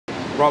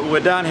Right,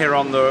 we're down here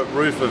on the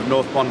roof of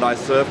North Bondi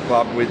Surf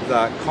Club with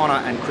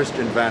Connor and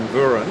Christiaan van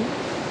Vuuren.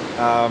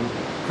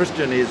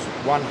 Christiaan is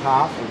one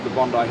half of the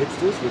Bondi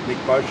Hipsters with Nick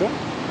Boshier,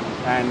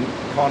 and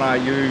Connor,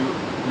 you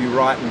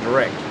write and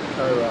direct.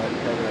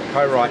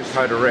 Co-write,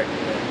 co-direct.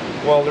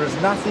 Yeah. Well, there's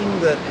nothing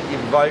that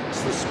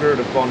evokes the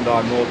spirit of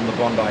Bondi more than the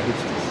Bondi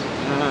Hipsters.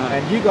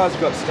 And you guys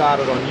got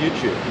started on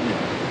YouTube, didn't you?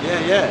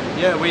 Yeah.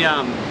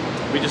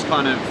 We just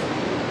kind of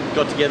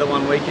got together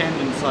one weekend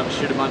and decided to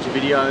shoot a bunch of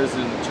videos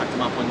and chucked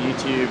them up on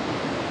YouTube.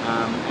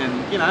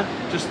 And you know,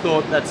 just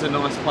thought that's a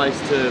nice place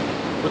to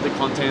put the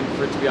content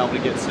for it to be able to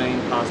get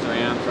seen, passed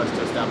around, for us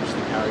to establish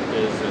the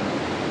characters and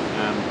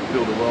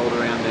build a world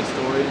around their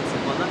story and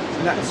stuff like that.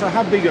 Now, so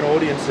how big an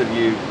audience have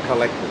you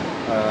collected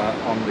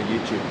on the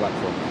YouTube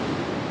platform?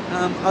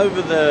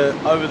 Over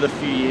the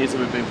few years that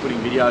we've been putting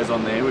videos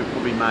on there, we've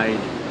probably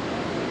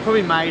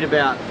made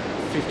about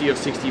 50 or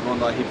 60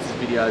 Bondi Hipsters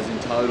videos in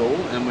total,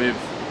 and we've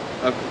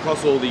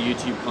across all the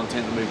YouTube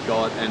content that we've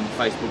got and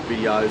Facebook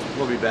videos,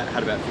 probably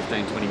had about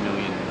 15-20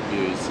 million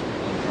views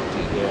on the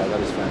content. Yeah, that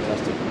is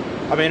fantastic.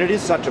 I mean, it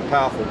is such a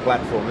powerful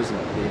platform, isn't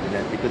it, the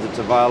internet, because it's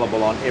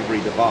available on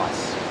every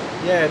device.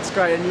 Yeah, it's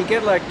great, and you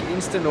get like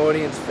instant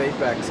audience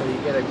feedback, so you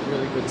get a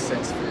really good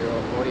sense for your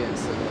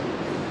audience, and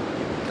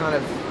it kind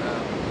of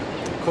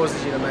causes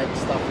you to make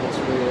stuff that's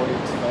really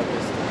audience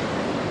focused.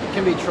 It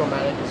can be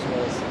traumatic as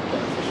well as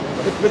beneficial.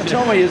 But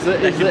tell me, is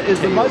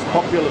the most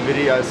popular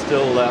video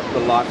still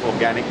the Life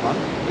Organic one?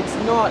 It's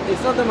not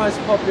the most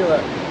popular.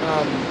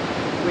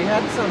 We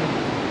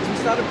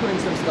started putting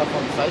some stuff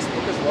on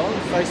Facebook as well,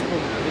 and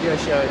Facebook video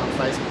sharing on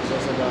Facebook is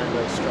also going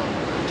very strong.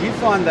 Do you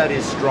find that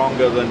is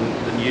stronger than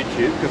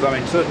YouTube? Because I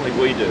mean, certainly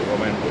we do. I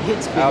mean, it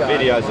hits bigger. Our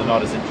videos are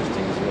not as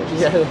interesting as yours.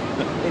 Yeah,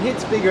 it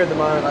hits bigger at the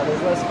moment. Like,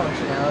 there's less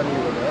functionality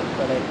with it,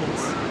 but it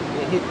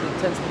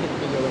tends to hit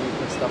bigger when you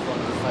put stuff on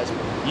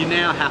Facebook. You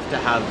now have to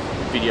have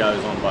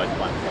videos on both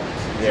platforms.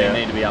 So you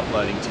need to be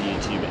uploading to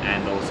YouTube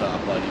and also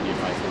uploading to your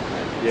Facebook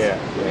page. Yeah.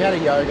 We had a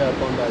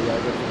Bondi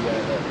yoga video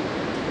that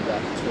took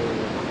about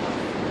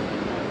 2.5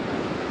 million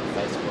on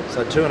Facebook.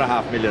 So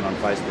 2.5 million on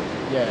Facebook.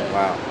 Yeah.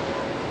 Wow.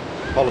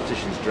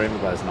 Politicians dream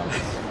of those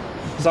numbers.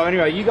 So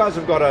anyway, you guys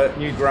have got a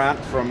new grant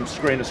from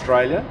Screen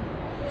Australia.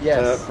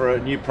 Yes. For a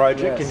new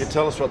project. Yes. Can you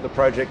tell us what the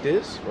project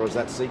is, or is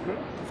that secret?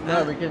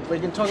 No, we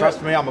can talk.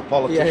 Trust me, I'm a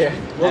politician. Yeah.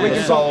 Well, we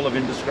can soul of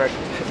indiscretion.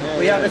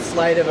 We have a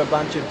slate of a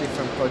bunch of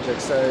different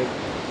projects. So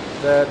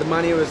the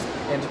money was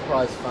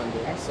enterprise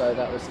funded, so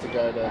that was to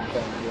go to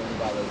Van Vuuren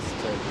Brothers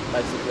to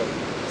basically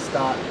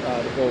start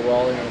the ball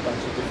rolling on a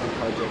bunch of different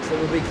projects. There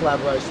will be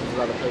collaborations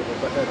with other people,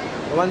 but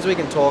the ones we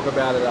can talk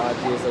about are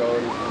ideas that are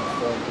already been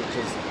formed, which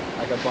is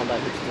like a Bondi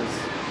Hipsters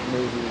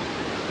movie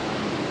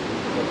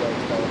that we're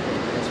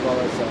developing, as well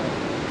as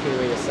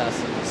Kiwi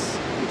Assassins,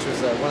 which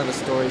was one of the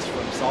stories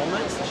from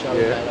Soulmates, the show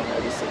we made on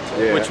ABC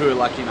too. Which we were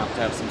lucky enough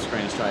to have some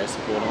Screen Australia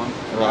support on.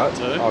 Right.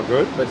 Too. Oh,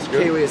 good. But That's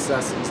good. Kiwi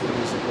Assassins, the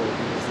musical,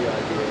 was the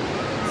idea.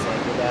 So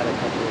without a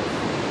couple of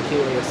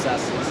Kiwi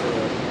Assassins who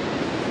are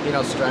in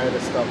Australia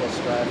to stop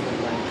Australia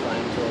from laying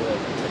claim to all the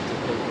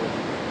protected people,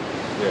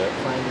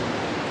 claiming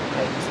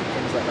patents and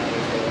things like that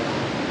as well.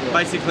 Yeah.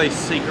 Basically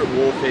secret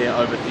warfare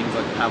over things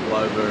like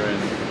Pavlova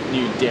and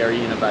new dairy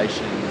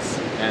innovations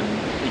and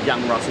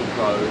young Russell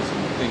Crows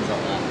and things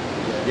like that.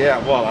 Yeah,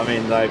 well, I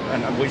mean,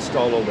 and we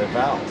stole all their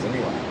vowels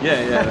anyway.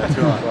 Yeah, that's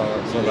right.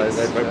 So they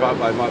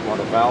might want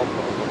a vowel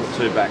or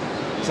two back.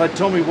 So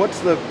tell me,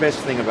 what's the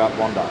best thing about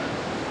Bondi?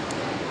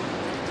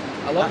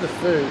 I love the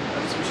food.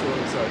 I just wish it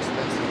wasn't so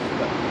expensive,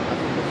 but I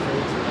think the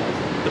food's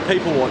amazing. The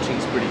people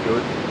watching's pretty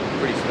good,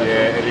 pretty special.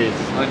 Yeah, it is.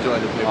 I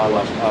enjoy the people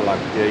watching. I like.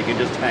 Yeah, you can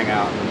just hang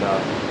out and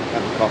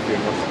have a coffee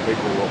and watch the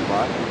people walk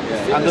by.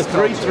 Yeah. And the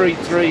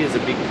 333 is a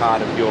big part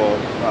of your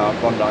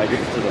Bondi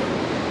Hipster.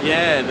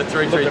 Yeah, the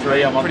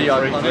 333. I'm on pretty the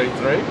iconic.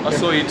 333. I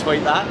saw you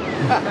tweet that.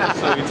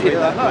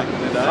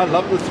 I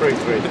love the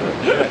 333.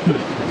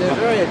 They're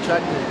very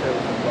attractive people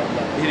from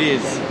Bondi. It is.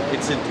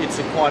 It's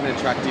a quite an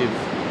attractive.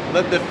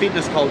 The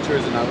fitness culture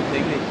is another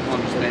thing that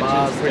you just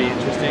mentioned. It's pretty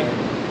interesting.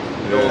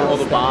 All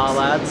the bar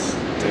lads.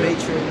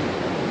 Dimitri.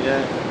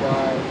 Yeah.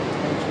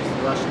 Dimitri's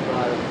the Russian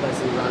guy that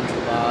basically runs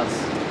the bars.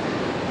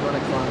 If you want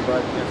to climb a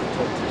rope, you have to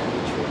talk to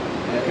Dimitri.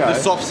 Yeah. The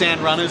soft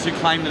sand runners who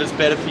claim that it's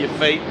better for your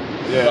feet.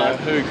 But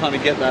who kind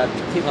of get that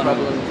hip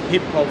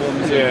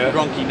problems, and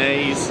gronky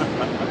knees,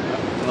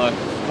 like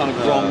kind of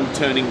wrong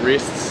turning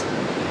wrists.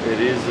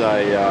 It is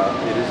a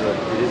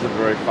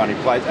very funny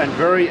place and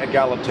very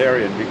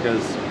egalitarian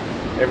because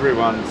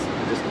everyone's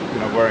just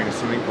wearing a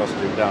swimming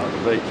costume down at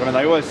the beach. I mean,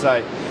 they always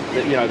say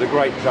that the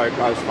great joke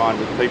I always find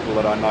with people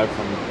that I know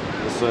from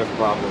the surf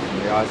club or from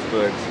the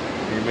icebergs,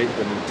 when you meet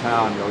them in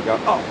town, you'll go,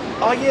 oh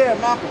yeah,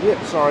 Mark, yeah,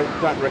 sorry,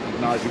 don't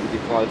recognise you with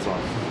your clothes on.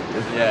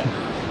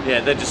 Yeah,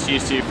 they're just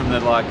used to you from the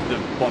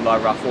Bondi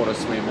rough water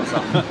swim or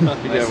something.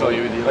 They saw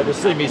you with your they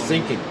just see me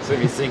sinking.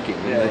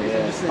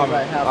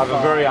 I have a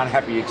very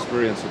unhappy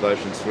experience with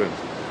ocean swims.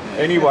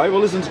 Anyway,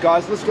 well, listen,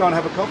 guys, let's go and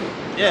have a coffee.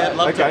 Yeah,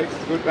 love to. Okay,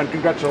 good, and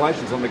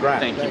congratulations on the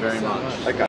grant. Thank you very much. Okay.